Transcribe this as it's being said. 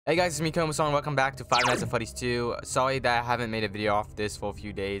Hey guys, it's me Komasan. Welcome back to Five Nights at Freddy's 2. Sorry that I haven't made a video off this for a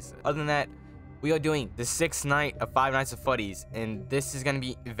few days. Other than that, we are doing the 6th night of Five Nights at Freddy's, and this is going to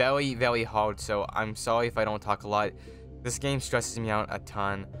be very hard, so I'm sorry if I don't talk a lot. This game stresses me out a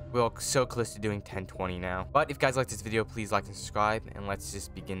ton. We're so close to doing 1020 now. But if you guys like this video, please like and subscribe, and let's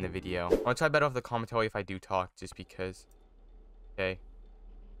just begin the video. I'll try better off the commentary if I do talk, just because. Okay.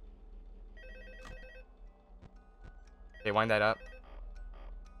 Okay, wind that up.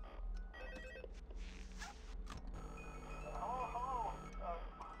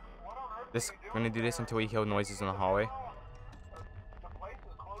 I'm gonna do this until we hear noises in the hallway. The place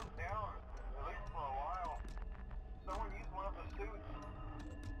is closed down, at least for a while. Someone used one of the suits.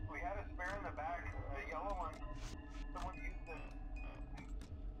 We had a spare in the back, a yellow one. Someone used it.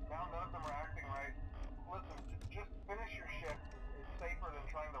 Now none of them are acting right. Listen, just finish your shift. It's safer than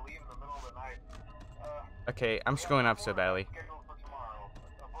trying to leave in the middle of the night. Okay, I'm screwing up so badly. Scheduled for tomorrow,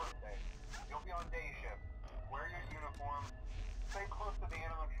 a birthday. You'll be on day shift. Wear your uniform. Stay close to the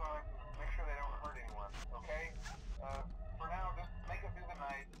animatronics. Make sure they don't hurt anyone, okay? For now, just make it through the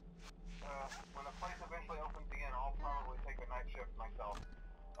night. When the place eventually opens again, I'll probably take a night shift myself.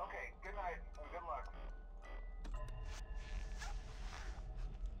 Okay, good night, and good luck.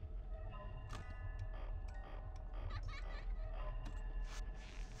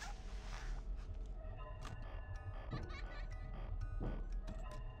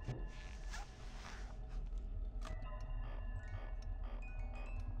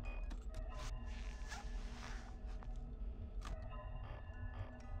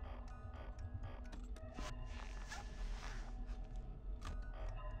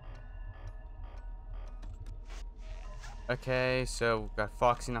 Okay, so we've got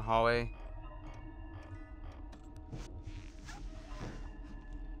Fox in the hallway.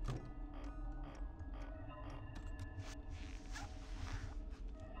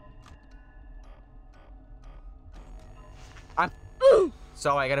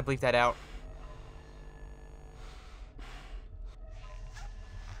 Sorry, I gotta bleep that out.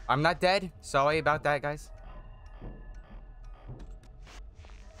 I'm not dead. Sorry about that, guys.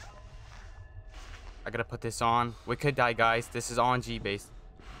 I gotta put this on. We could die, guys. This is RNG based.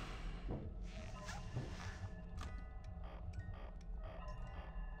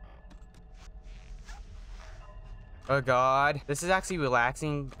 Oh god. This is actually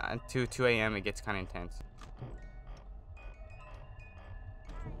relaxing. Until 2 a.m. it gets kind of intense.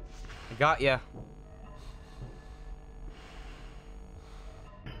 I got ya.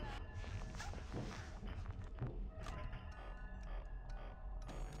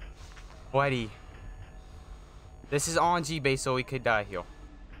 Freddy. This is RNG based, so we could die here.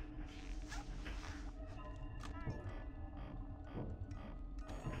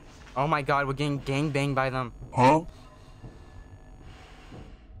 Oh my god, we're getting gangbanged by them. Huh?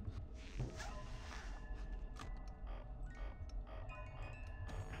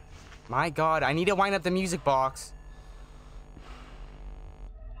 My god, I need to wind up the music box.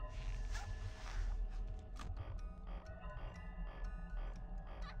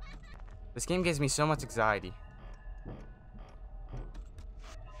 This game gives me so much anxiety.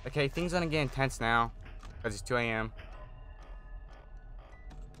 Okay, things gonna get intense now. Because it's 2 a.m.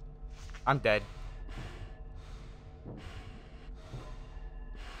 I'm dead.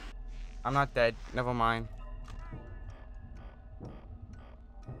 I'm not dead. Never mind.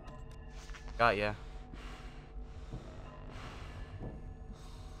 Got ya.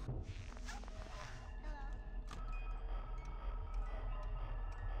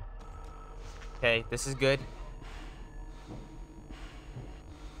 Okay, this is good.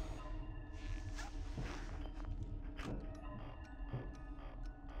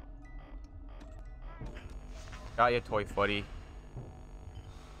 Got your toy footy.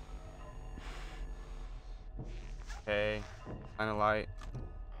 Okay, kind of light.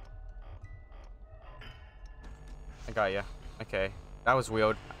 I got ya. Okay, that was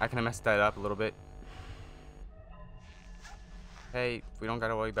weird. I kind of messed that up a little bit. Hey, we don't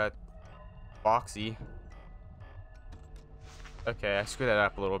gotta worry about Foxy. Okay, I screwed that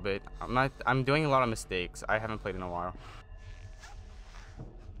up a little bit. I'm doing a lot of mistakes. I haven't played in a while.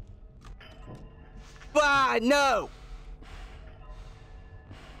 Ah, no!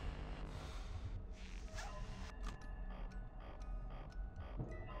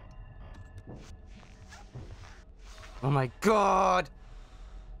 Oh my god!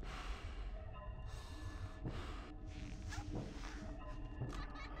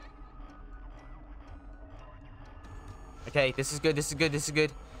 Okay, this is good, this is good, this is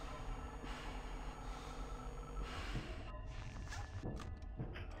good.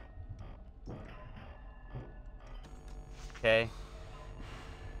 Okay.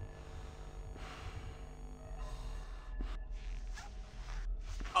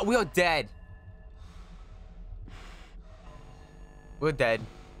 We are dead. We're dead.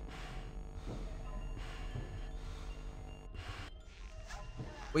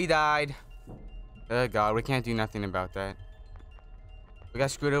 We died. Oh god, we can't do nothing about that. We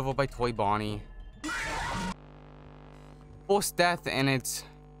got screwed over by Toy Bonnie. Forced death, and it's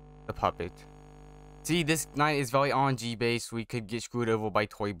the puppet. See, this night is very RNG based. We could get screwed over by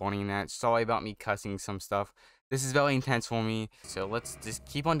Toy Bonnie and that. Sorry about me cussing some stuff. This is very intense for me. So let's just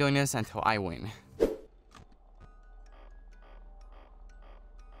keep on doing this until I win.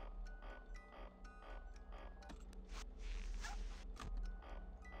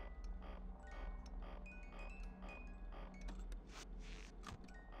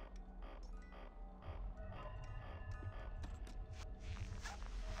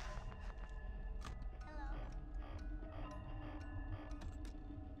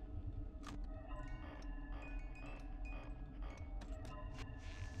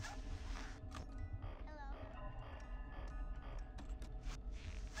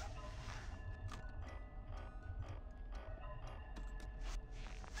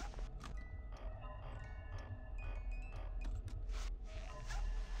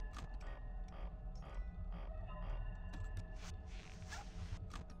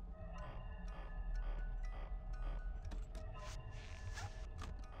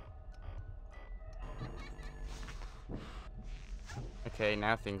 Okay,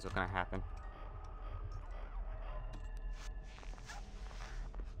 now things are gonna happen.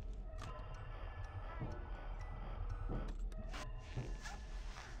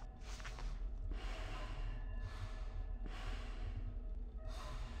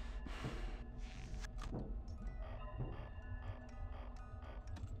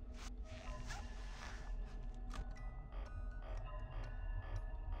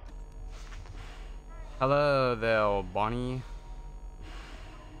 Hello there, Bonnie.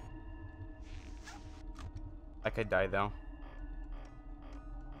 I could die though.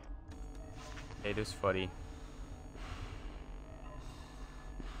 It is Freddy.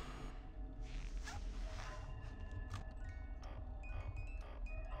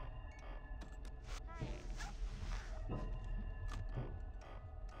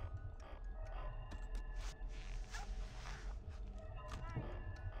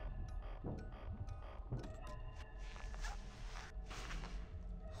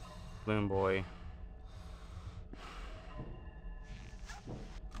 Balloon boy.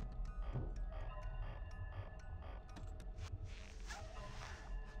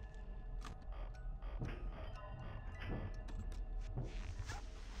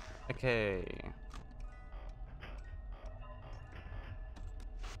 Okay.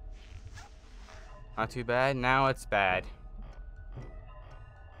 Not too bad. Now it's bad.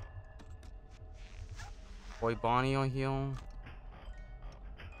 Boy Bonnie on heal.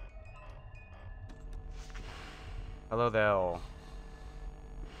 Hello there.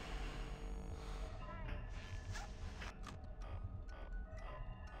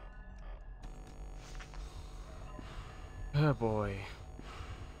 Oh boy.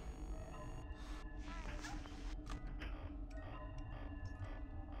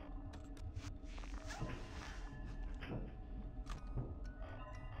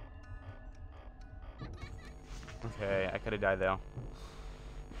 Okay, I could have died though.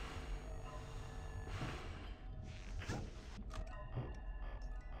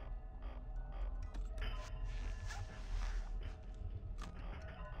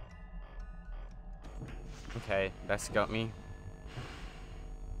 Okay, that's got me.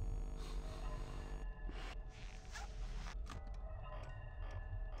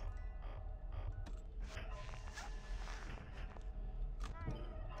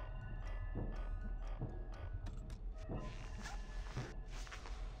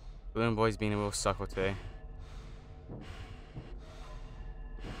 Balloon Boy's being a little sucker today.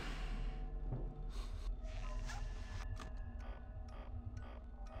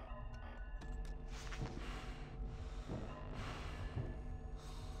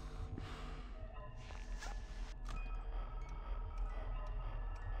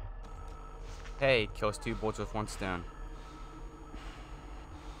 Hey, kills 2 birds with 1 stone.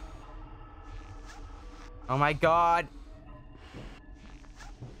 Oh my god!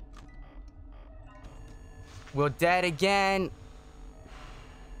 We're dead again!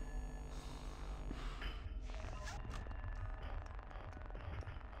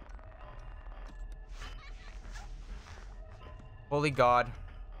 Holy god.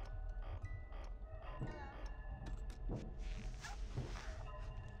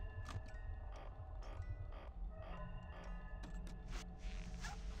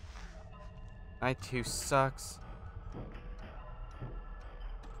 Night 2 sucks.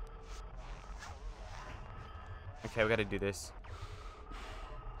 Okay, we gotta do this.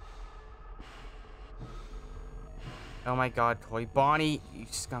 Oh my god, Toy Bonnie, you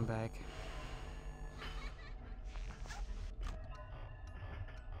scumbag.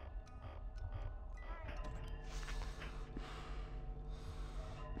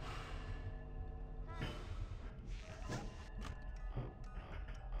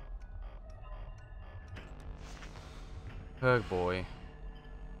 Oh boy.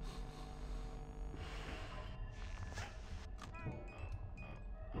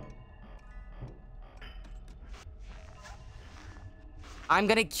 I'm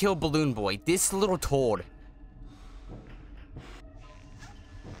gonna kill Balloon Boy. This little toad.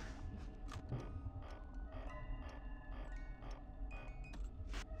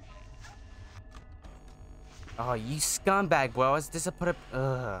 Oh, you scumbag, bro. Is this a put up?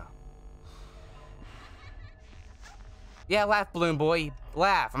 Ugh. Yeah, laugh, Balloon Boy.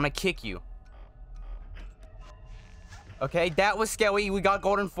 Laugh. I'm gonna kick you. Okay, that was scary. We got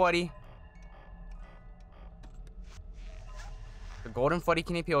Golden Freddy. The Golden Freddy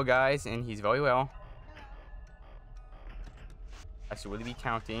can appeal, guys, and he's very well. I should really be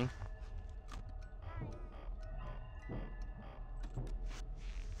counting.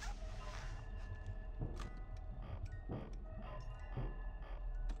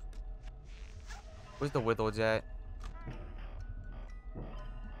 Where's the Wiggle Jet?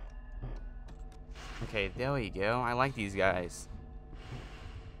 Okay, there we go. I like these guys.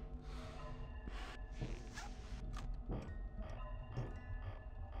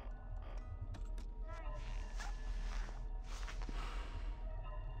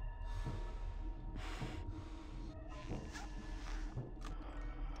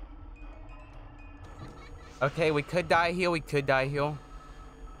 Okay, we could die here. We could die here.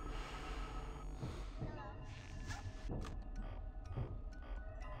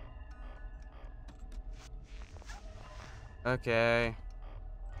 Okay.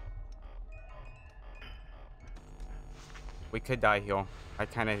 We could die here. I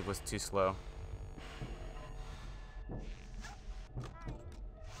kind of was too slow.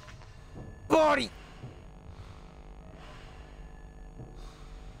 Body!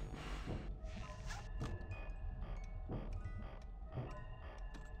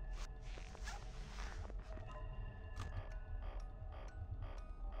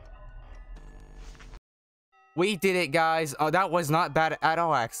 We did it, guys. Oh, that was not bad at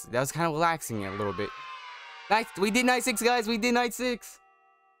all, actually. That was kind of relaxing a little bit. Nice. We did night 6, guys. We did night 6.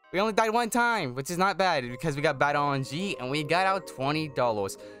 We only died one time, which is not bad because we got bad RNG and we got out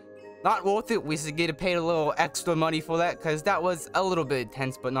 $20. Not worth it. We should get paid a little extra money for that because that was a little bit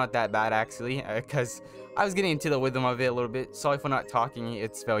intense, but not that bad, actually. Because I was getting into the rhythm of it a little bit. Sorry for not talking.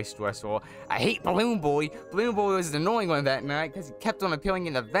 It's very stressful. I hate Balloon Boy. Balloon Boy was the annoying one that night because he kept on appearing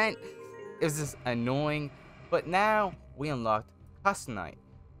in the vent. It was just annoying. But now we unlocked Custom Night.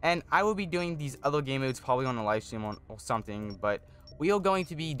 And I will be doing these other game modes probably on a live stream or something. But we are going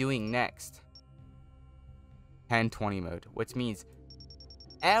to be doing next 10-20 mode, which means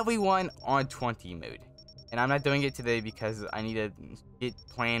everyone on 20 mode. And I'm not doing it today because I need to get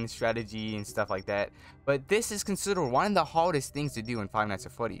plan strategy and stuff like that. But this is considered one of the hardest things to do in Five Nights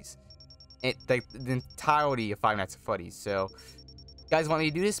at Freddy's. The entirety of Five Nights at Freddy's. So if you guys want me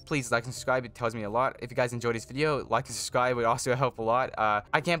to do this, please like and subscribe. It tells me a lot. If you guys enjoyed this video, like and subscribe would also help a lot.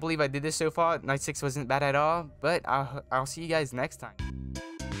 I can't believe I did this so far. Night 6 wasn't bad at all. But I'll see you guys next time.